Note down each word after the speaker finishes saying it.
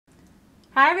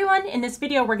Hi everyone, in this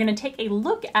video we're going to take a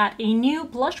look at a new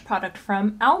blush product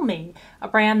from Almay, a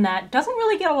brand that doesn't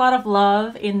really get a lot of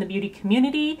love in the beauty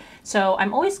community, so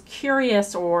I'm always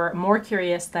curious, or more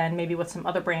curious than maybe with some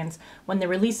other brands, when they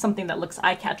release something that looks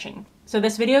eye-catching. So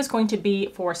this video is going to be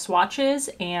for Swatches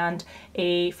and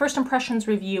a first impressions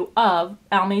review of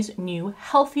Almay's new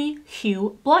Healthy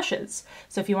Hue blushes.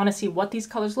 So if you want to see what these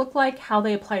colors look like, how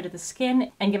they apply to the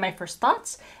skin, and get my first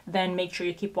thoughts, then make sure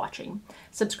you keep watching.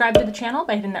 Subscribe to the channel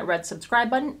by hitting that red subscribe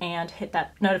button and hit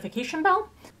that notification bell.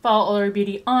 Follow Allure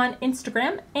Beauty on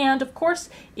Instagram, and of course,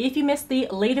 if you missed the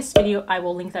latest video, I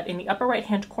will link that in the upper right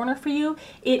hand corner for you.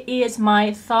 It is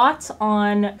my thoughts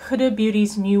on HUE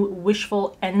Beauty's new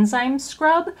Wishful Enzyme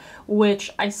Scrub,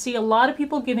 which I see a lot of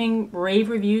people giving rave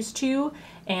reviews to.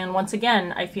 And once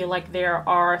again, I feel like there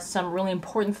are some really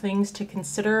important things to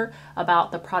consider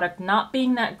about the product not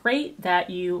being that great that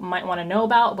you might want to know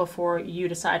about before you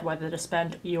decide whether to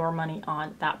spend your money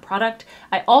on that product.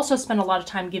 I also spend a lot of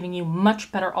time giving you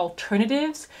much better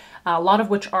alternatives, a lot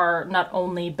of which are not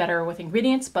only better with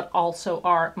ingredients, but also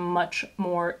are much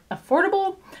more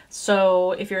affordable.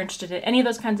 So if you're interested in any of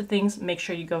those kinds of things, make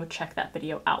sure you go check that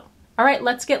video out. All right,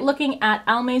 let's get looking at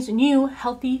Almay's new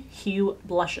Healthy Hue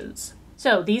blushes.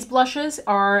 So these blushes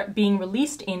are being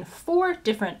released in 4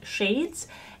 different shades,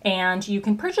 and you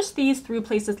can purchase these through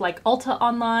places like Ulta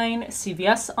online,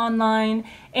 CVS online,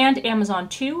 and Amazon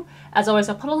too. As always,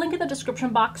 I'll put a link in the description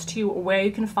box to where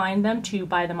you can find them to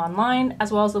buy them online,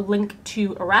 as well as a link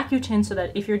to Rakuten so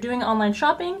that if you're doing online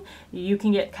shopping, you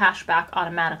can get cash back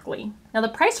automatically. Now the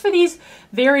price for these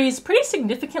varies pretty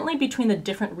significantly between the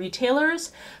different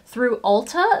retailers. Through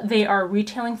Ulta, they are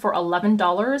retailing for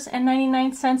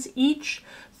 $11.99 each.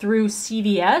 Through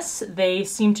CVS, they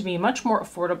seem to be much more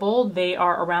affordable. They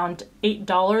are around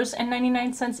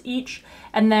 $8.99 each.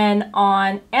 And then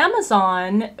on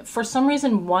Amazon, for some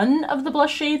reason, one of the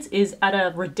blush shades is at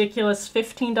a ridiculous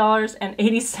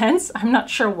 $15.80. I'm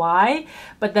not sure why,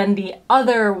 but then the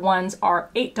other ones are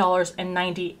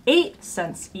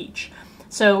 $8.98 each.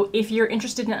 So if you're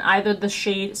interested in either the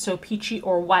shade So Peachy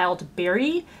or Wild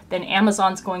Berry, then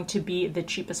Amazon's going to be the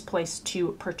cheapest place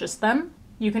to purchase them.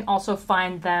 You can also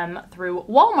find them through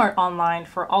Walmart online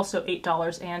for also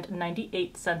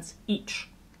 $8.98 each.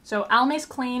 So Almay's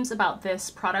claims about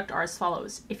this product are as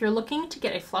follows. If you're looking to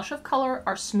get a flush of color,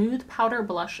 our smooth powder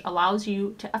blush allows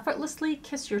you to effortlessly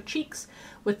kiss your cheeks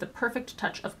with the perfect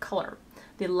touch of color.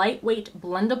 The lightweight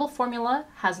blendable formula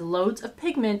has loads of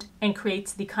pigment and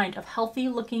creates the kind of healthy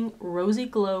looking rosy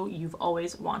glow you've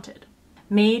always wanted.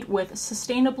 Made with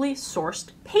sustainably sourced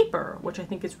paper, which I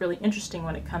think is really interesting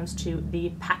when it comes to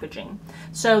the packaging.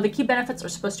 So the key benefits are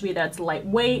supposed to be that it's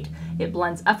lightweight, it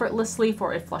blends effortlessly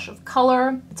for a flush of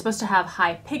color, it's supposed to have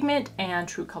high pigment and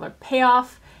true color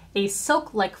payoff, a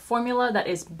silk-like formula that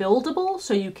is buildable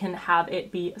so you can have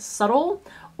it be subtle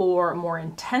or more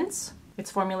intense. It's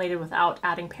formulated without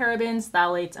adding parabens,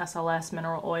 phthalates, SLS,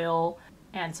 mineral oil,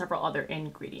 and several other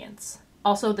ingredients.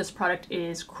 Also, this product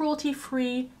is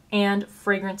cruelty-free and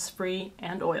fragrance-free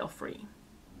and oil-free.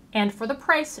 And for the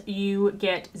price, you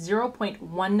get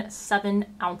 0.17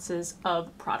 ounces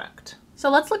of product. So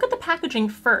let's look at the packaging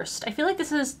first. I feel like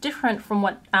this is different from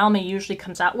what Almay usually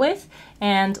comes out with.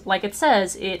 And like it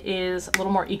says, it is a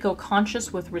little more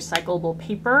eco-conscious with recyclable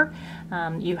paper.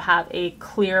 You have a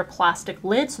clear plastic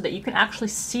lid so that you can actually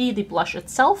see the blush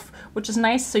itself, which is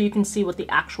nice so you can see what the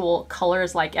actual color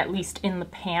is like, at least in the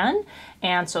pan.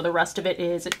 And so the rest of it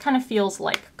kind of feels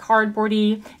like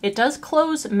cardboardy. It does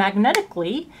close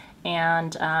magnetically,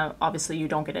 and obviously you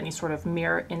don't get any sort of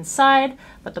mirror inside,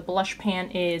 but the blush pan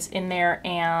is in there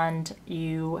and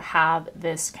you have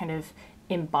this kind of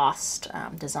embossed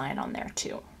design on there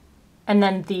too. And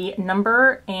then the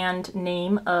number and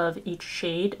name of each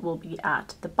shade will be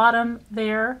at the bottom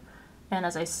there. And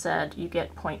as I said, you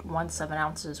get 0.17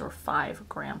 ounces or 5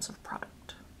 grams of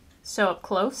product. So up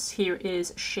close, here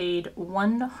is shade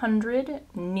 100,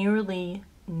 Nearly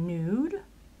Nude.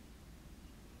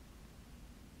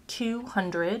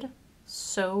 200,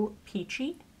 So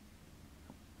Peachy.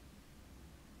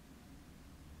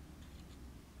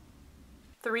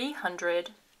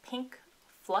 300, Pink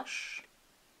Flush.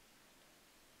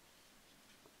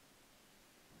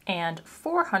 And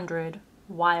 400,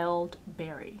 Wild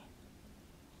Berry.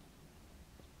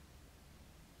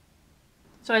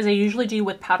 So as I usually do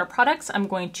with powder products, I'm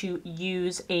going to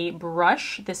use a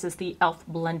brush. This is the e.l.f.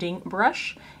 blending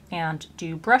brush, and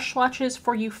do brush swatches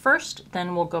for you first,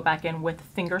 then we'll go back in with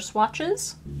finger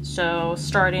swatches. So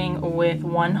starting with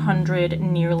 100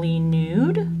 Nearly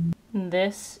Nude.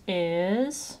 This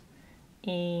is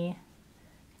a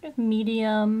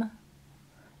medium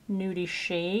nudie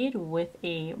shade with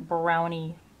a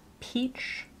brownie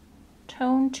peach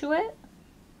tone to it.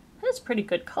 That's pretty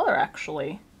good color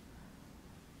actually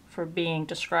for being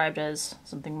described as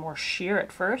something more sheer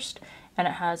at first, and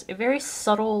it has a very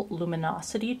subtle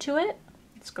luminosity to it.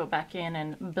 Let's go back in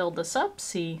and build this up,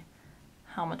 see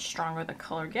how much stronger the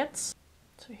color gets.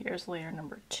 So here's layer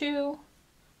number 2.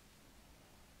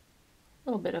 A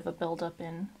little bit of a buildup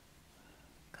in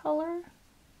color.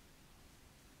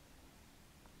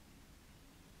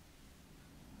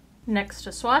 Next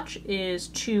to swatch is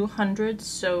 200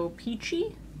 So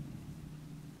Peachy,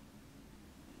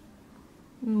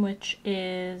 which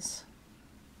is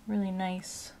really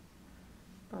nice,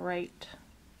 bright,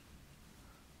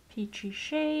 peachy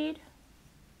shade.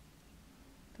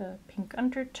 The pink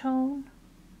undertone.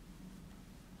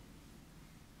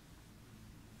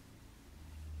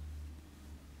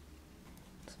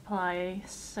 Let's apply a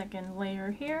second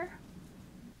layer here.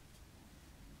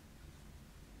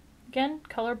 Again,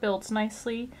 color builds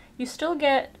nicely. You still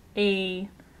get a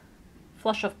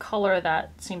flush of color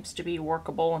that seems to be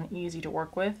workable and easy to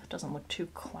work with. It doesn't look too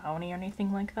clowny or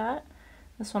anything like that.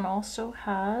 This one also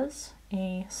has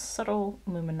a subtle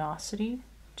luminosity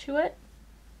to it.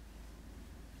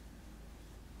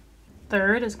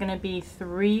 Third is going to be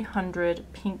 300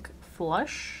 Pink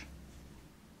Flush.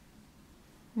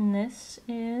 And this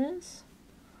is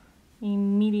a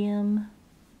medium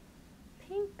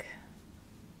pink.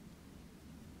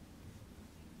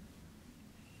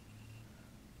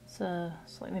 It's a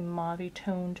slightly mauve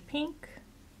toned pink.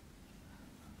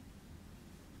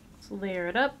 Let's layer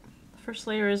it up. The first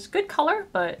layer is good color,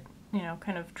 but you know,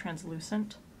 kind of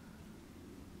translucent.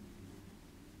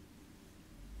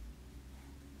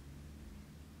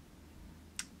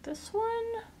 This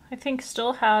one, I think,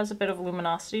 still has a bit of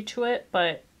luminosity to it,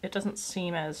 but it doesn't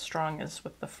seem as strong as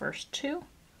with the first two.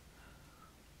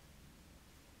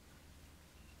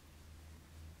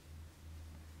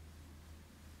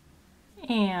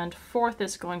 And fourth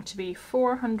is going to be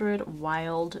 400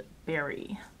 Wild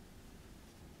Berry.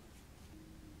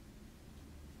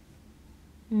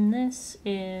 And this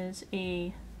is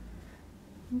a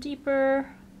deeper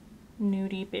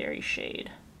nudie berry shade,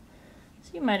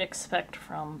 as you might expect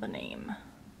from the name.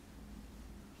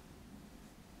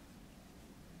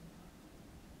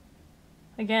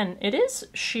 Again, it is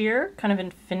sheer, kind of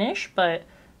in finish, but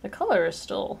the color is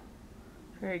still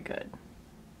very good.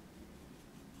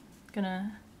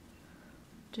 Gonna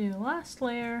do last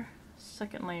layer,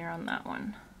 second layer on that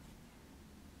one.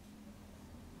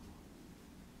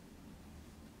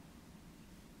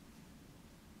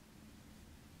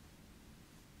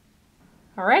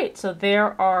 All right, so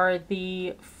there are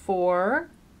the 4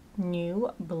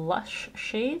 new blush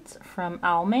shades from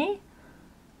Almay.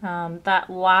 That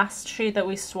last shade that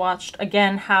we swatched,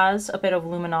 again, has a bit of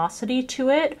luminosity to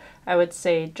it. I would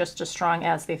say just as strong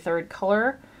as the third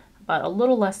color, but a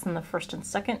little less than the first and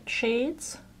second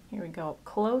shades. Here we go up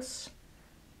close.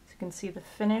 So you can see the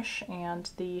finish and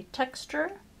the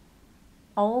texture.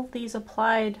 All of these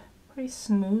applied pretty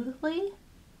smoothly.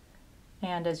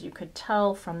 And as you could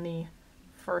tell from the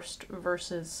first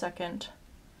versus second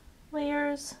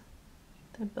layers,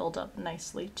 they build up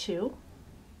nicely too.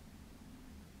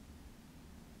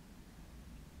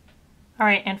 All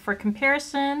right, and for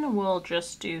comparison, we'll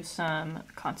just do some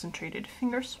concentrated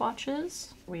finger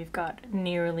swatches. We've got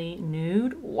Nearly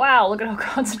Nude. Wow, look at how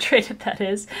concentrated that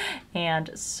is. And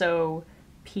So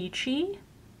Peachy.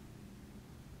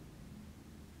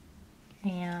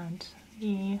 And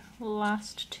the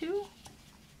last two,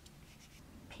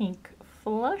 Pink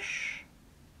Flush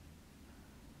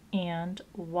and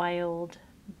Wild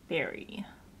Berry.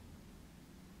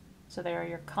 So there are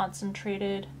your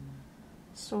concentrated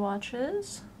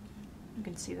swatches. You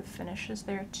can see the finishes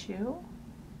there too.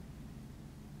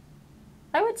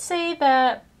 I would say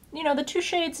that, you know, the two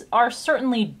shades are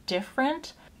certainly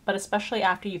different, but especially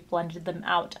after you've blended them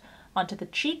out onto the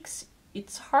cheeks,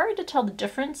 it's hard to tell the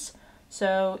difference.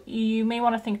 So you may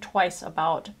want to think twice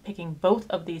about picking both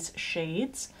of these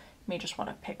shades. You may just want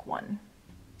to pick one.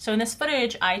 So in this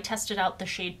footage, I tested out the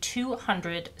shade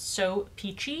 200 So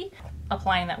Peachy,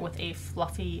 applying that with a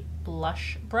fluffy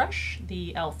blush brush, the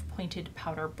e.l.f. pointed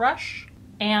powder brush.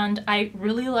 And I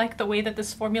really like the way that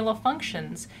this formula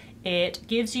functions. It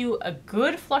gives you a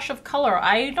good flush of color.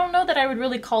 I don't know that I would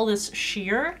really call this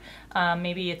sheer.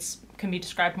 Maybe it can be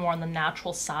described more on the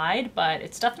natural side, but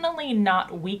it's definitely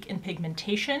not weak in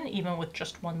pigmentation, even with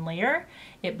just one layer.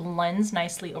 It blends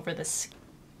nicely over the skin.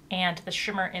 And the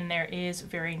shimmer in there is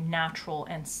very natural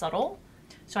and subtle.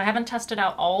 So I haven't tested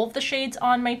out all of the shades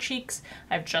on my cheeks.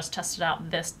 I've just tested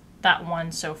out this that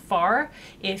one so far.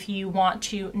 If you want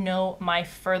to know my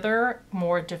further,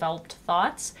 more developed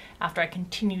thoughts after I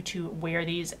continue to wear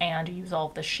these and use all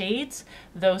of the shades,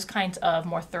 those kinds of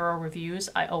more thorough reviews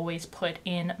I always put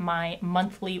in my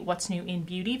monthly What's New in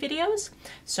Beauty videos.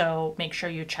 So make sure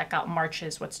you check out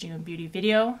March's What's New in Beauty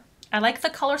video. I like the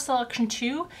color selection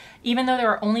too. Even though there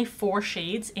are only 4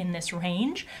 shades in this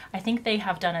range, I think they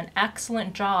have done an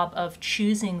excellent job of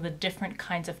choosing the different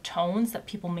kinds of tones that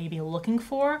people may be looking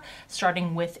for,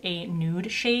 starting with a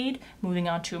nude shade, moving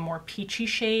on to a more peachy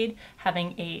shade,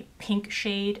 having a pink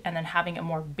shade, and then having a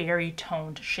more berry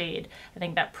toned shade. I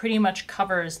think that pretty much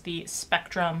covers the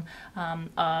spectrum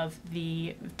of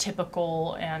the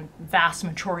typical and vast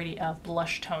majority of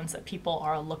blush tones that people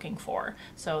are looking for.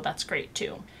 So that's great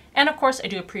too. And of course, I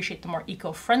do appreciate the more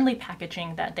eco-friendly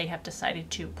packaging that they have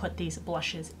decided to put these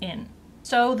blushes in.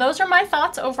 So those are my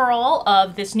thoughts overall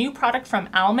of this new product from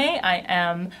Almay. I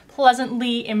am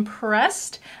pleasantly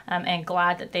impressed and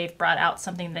glad that they've brought out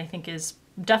something that I think is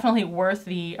definitely worth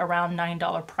the around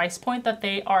 $9 price point that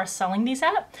they are selling these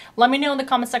at. Let me know in the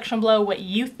comment section below what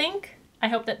you think. I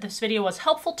hope that this video was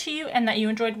helpful to you and that you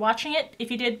enjoyed watching it.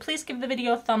 If you did, please give the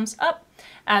video a thumbs up.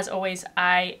 As always,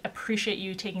 I appreciate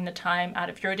you taking the time out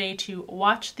of your day to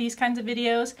watch these kinds of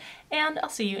videos, and I'll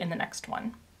see you in the next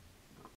one.